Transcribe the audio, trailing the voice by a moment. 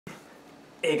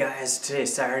Hey guys,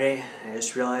 today's Saturday. I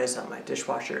just realized that my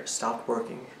dishwasher stopped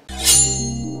working.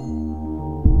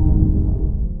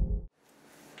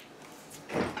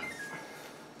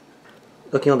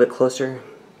 Looking a little bit closer,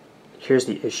 here's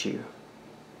the issue.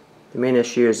 The main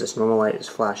issue is this normal light is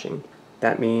flashing.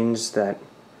 That means that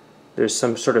there's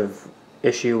some sort of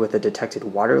issue with a detected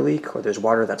water leak, or there's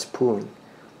water that's pooling.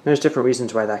 There's different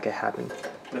reasons why that could happen.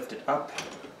 Lift it up.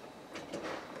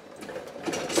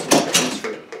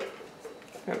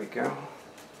 There we go.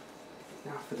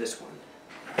 Now for this one.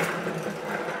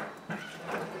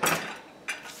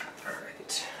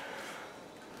 Alright.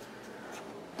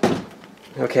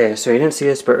 Okay, so you didn't see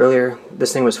this, but earlier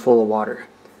this thing was full of water.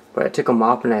 But I took a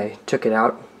mop and I took it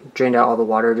out, drained out all the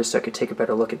water just so I could take a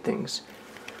better look at things.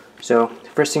 So,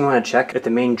 first thing I want to check if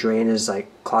the main drain is like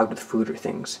clogged with food or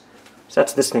things. So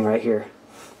that's this thing right here.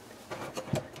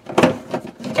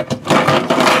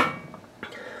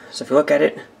 So if you look at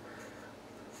it,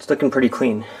 it's looking pretty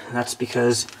clean. That's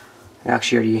because I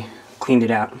actually already cleaned it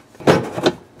out.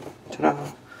 Ta-da!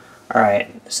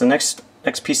 Alright, so next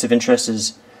piece of interest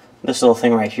is this little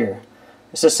thing right here.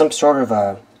 This is some sort of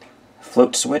a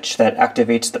float switch that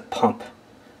activates the pump.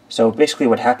 So basically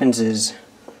what happens is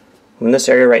when this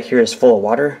area right here is full of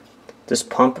water, this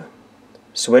pump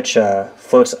switch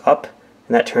floats up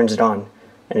and that turns it on.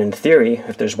 And in theory,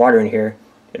 if there's water in here,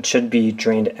 it should be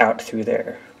drained out through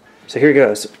there. So here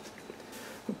goes.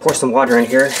 Pour some water in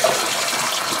here.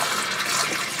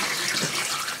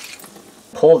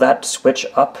 Pull that switch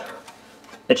up.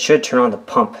 It should turn on the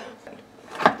pump.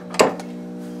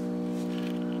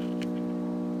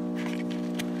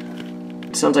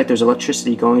 It sounds like there's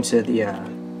electricity going to the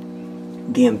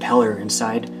impeller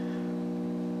inside,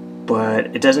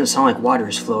 but it doesn't sound like water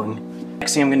is flowing.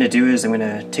 Next thing I'm going to do is I'm going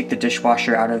to take the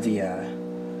dishwasher out of the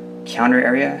counter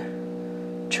area,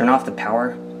 turn off the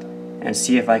power, and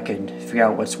see if I could figure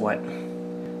out what's what.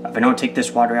 If I don't take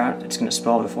this water out, it's going to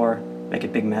spill on the floor, make a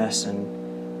big mess,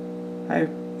 and I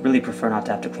really prefer not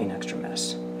to have to clean extra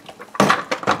mess.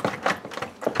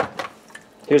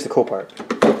 Here's the cool part.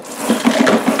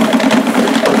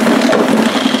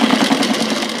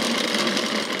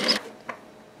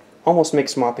 Almost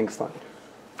makes mopping fun.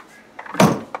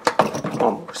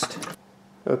 Almost.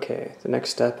 Okay, the next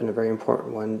step, and a very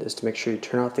important one, is to make sure you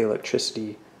turn off the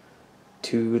electricity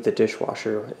to the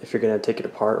dishwasher if you're going to take it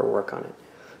apart or work on it.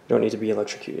 You don't need to be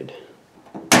electrocuted.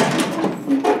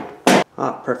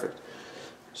 Ah, perfect.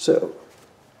 So,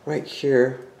 right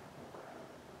here,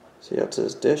 see how it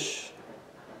says dish?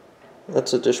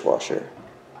 That's a dishwasher.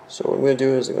 So what I'm going to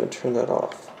do is I'm going to turn that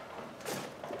off.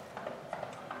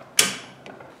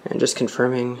 And just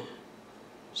confirming,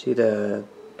 see the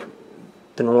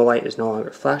normal light is no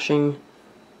longer flashing.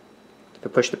 If I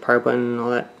push the power button and all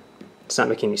that, it's not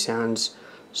making any sounds,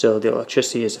 so the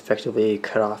electricity is effectively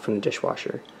cut off from the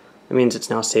dishwasher. That means it's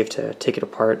now safe to take it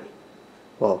apart.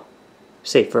 Well,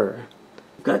 safer.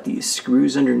 I've got these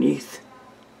screws underneath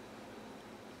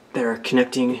that are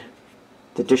connecting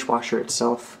the dishwasher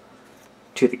itself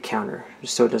to the counter,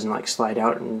 just so it doesn't like slide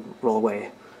out and roll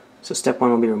away. So step one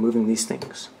will be removing these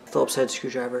things. Phillips head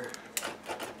screwdriver.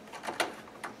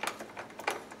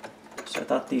 So I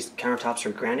thought these countertops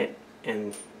are granite,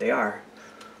 and they are.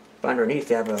 But underneath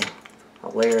they have a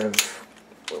layer of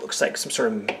what looks like some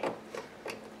sort of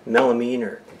melamine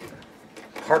or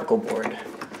particle board.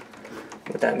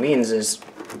 What that means is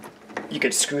you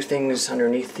could screw things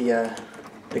underneath the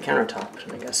countertop,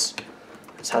 and I guess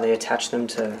that's how they attach them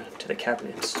to the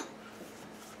cabinets.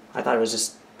 I thought it was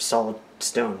just solid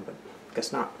stone, but I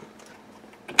guess not.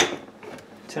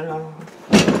 Ta-da!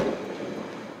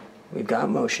 We've got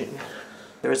motion.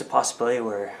 There is a possibility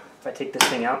where if I take this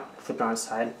thing out, flip it on its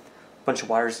side, a bunch of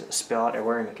water is going to spill out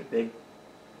everywhere and make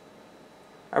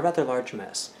a rather large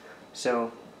mess.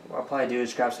 So what I'll probably do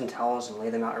is grab some towels and lay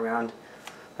them out around.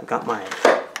 I've got my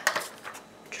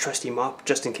trusty mop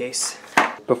just in case.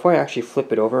 Before I actually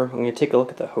flip it over, I'm going to take a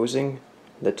look at the hosing,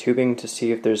 the tubing, to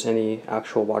see if there's any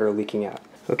actual water leaking out.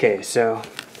 Okay, so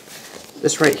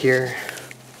this right here,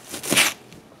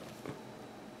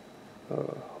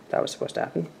 that was supposed to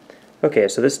happen. Okay,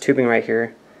 so this tubing right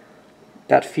here,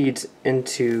 that feeds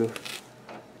into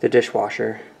the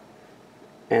dishwasher,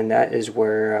 and that is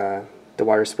where the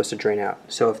water is supposed to drain out.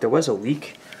 So if there was a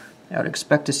leak, I would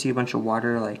expect to see a bunch of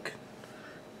water like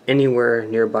anywhere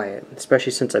nearby it,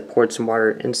 especially since I poured some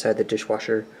water inside the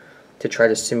dishwasher to try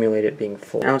to simulate it being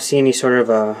full. I don't see any sort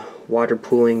of water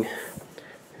pooling,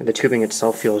 and the tubing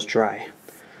itself feels dry.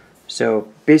 So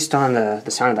based on the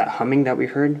sound of that humming that we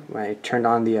heard when I turned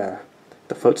on the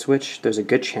float switch, there's a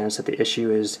good chance that the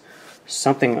issue is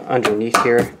something underneath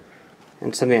here,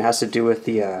 and something that has to do with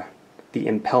the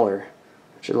impeller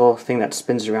which is a little thing that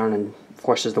spins around and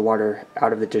forces the water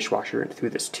out of the dishwasher and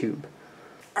through this tube.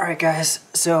 Alright guys,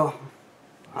 so,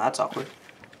 that's awkward.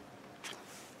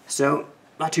 So,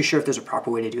 not too sure if there's a proper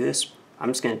way to do this. I'm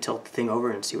just going to tilt the thing over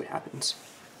and see what happens.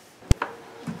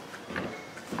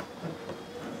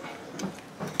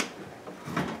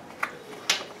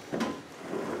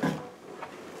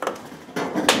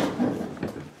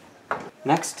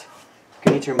 Next,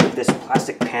 you need to remove this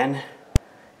plastic pan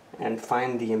and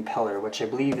find the impeller, which I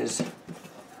believe is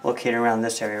located around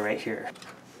this area right here.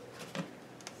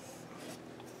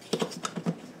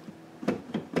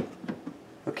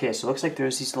 Okay, so it looks like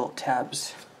there's these little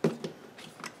tabs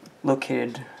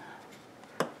located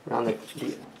around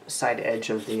the side edge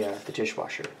of the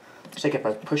dishwasher. Looks like if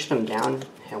I push them down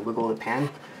and wiggle the pan,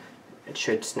 it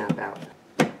should snap out.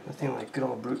 Nothing like good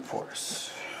old brute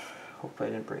force. Hopefully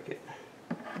I didn't break it.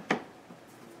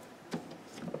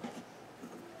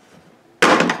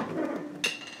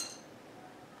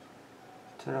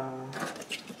 Ta-da.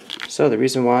 So the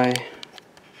reason why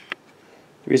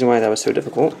that was so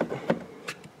difficult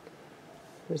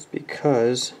is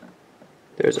because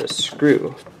there's a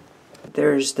screw.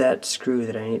 There's that screw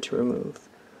that I need to remove.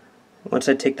 Once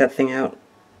I take that thing out,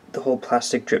 the whole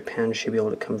plastic drip pan should be able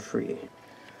to come free.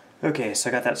 Okay, so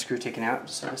I got that screw taken out,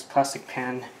 so this plastic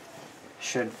pan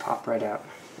should pop right out.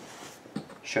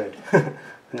 Should. Who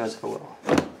knows if it will.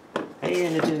 Hey,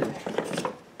 and it did.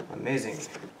 Amazing.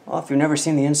 Well, if you've never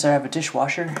seen the inside of a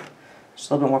dishwasher, it's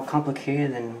a little bit more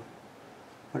complicated than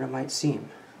what it might seem.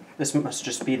 This must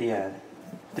just be the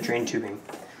drain tubing.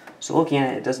 So looking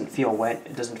at it, it doesn't feel wet.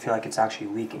 It doesn't feel like it's actually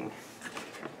leaking.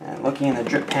 And looking in the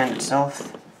drip pan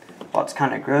itself, while it's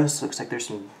kind of gross, looks like there's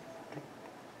some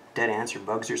dead ants or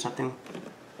bugs or something.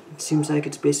 It seems like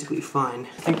it's basically fine.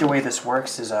 I think the way this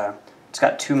works is it's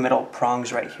got two metal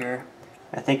prongs right here.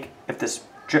 I think if this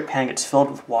drip pan gets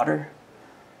filled with water,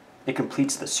 it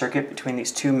completes the circuit between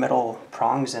these two metal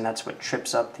prongs, and that's what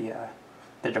trips up the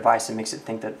device and makes it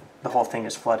think that the whole thing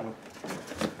is flooding.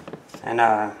 And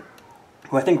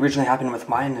what I think originally happened with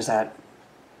mine is that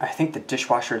I think the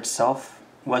dishwasher itself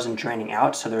wasn't draining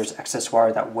out, so there was excess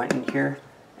water that went in here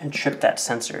and tripped that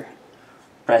sensor.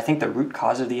 But I think the root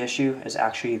cause of the issue is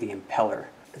actually the impeller.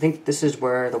 I think this is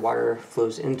where the water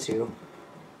flows into,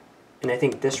 and I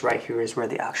think this right here is where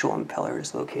the actual impeller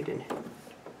is located.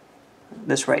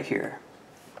 This right here.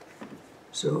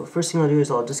 So first thing I'll do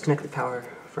is I'll disconnect the power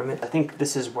from it. I think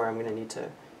this is where I'm going to need to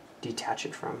detach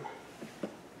it from.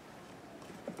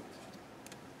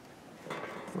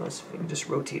 Let's see if we can just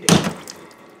rotate it.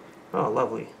 Oh,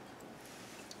 lovely.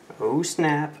 Oh,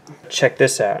 snap. Check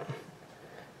this out.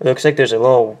 It looks like there's a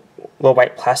little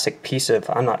white plastic piece of,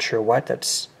 I'm not sure what,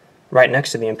 that's right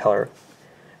next to the impeller.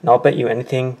 And I'll bet you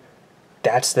anything,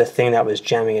 that's the thing that was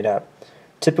jamming it up.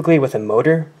 Typically with a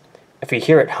motor, if you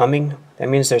hear it humming, that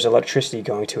means there's electricity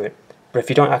going to it. But if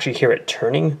you don't actually hear it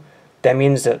turning, that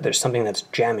means that there's something that's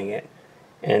jamming it.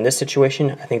 And in this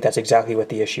situation, I think that's exactly what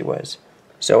the issue was.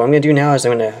 So what I'm going to do now is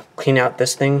I'm going to clean out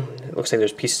this thing. It looks like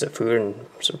there's pieces of food and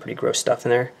some pretty gross stuff in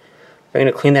there. I'm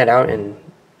going to clean that out and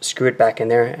screw it back in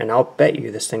there, and I'll bet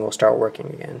you this thing will start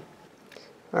working again.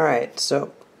 Alright,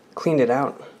 so cleaned it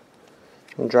out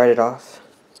and dried it off.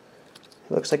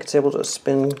 It looks like it's able to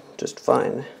spin just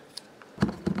fine.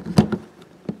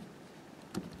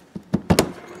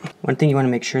 One thing you want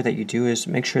to make sure that you do is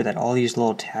make sure that all these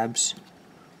little tabs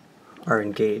are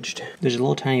engaged. There's a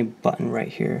little tiny button right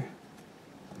here.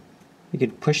 You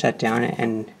could push that down,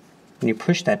 and when you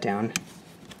push that down,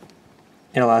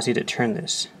 it allows you to turn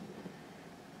this.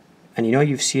 And you know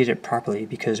you've seated it properly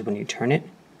because when you turn it,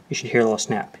 you should hear a little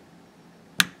snap.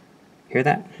 Hear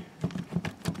that?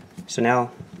 So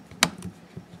now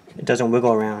it doesn't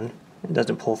wiggle around, it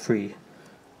doesn't pull free.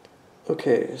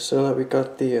 Okay, so now we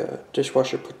got the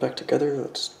dishwasher put back together,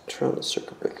 let's turn on the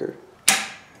circuit breaker.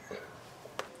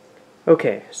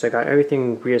 Okay, so I got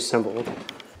everything reassembled.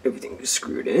 Everything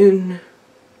screwed in.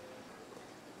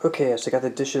 Okay, so I got the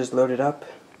dishes loaded up.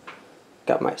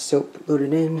 Got my soap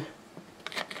loaded in.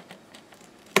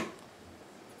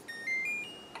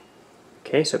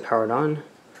 Okay, so powered on.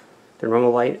 The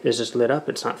normal light is just lit up,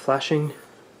 it's not flashing.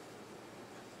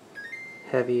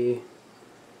 Heavy,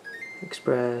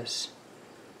 express.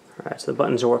 Alright, so the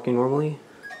buttons are working normally.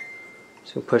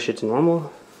 So push it to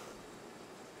normal.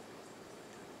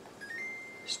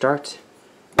 Start.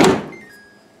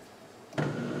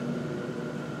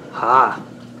 Ha!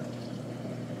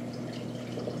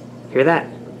 Hear that?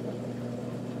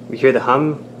 We hear the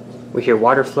hum, we hear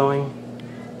water flowing.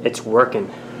 It's working.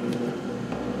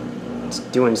 It's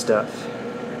doing stuff.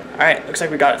 Alright, looks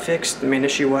like we got it fixed. The main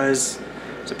issue was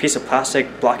it's a piece of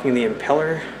plastic blocking the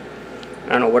impeller. I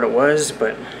don't know what it was,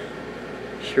 but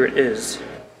here it is.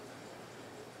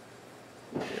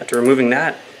 After removing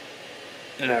that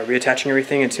and reattaching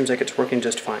everything, it seems like it's working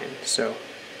just fine. So,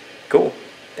 cool.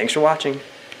 Thanks for watching.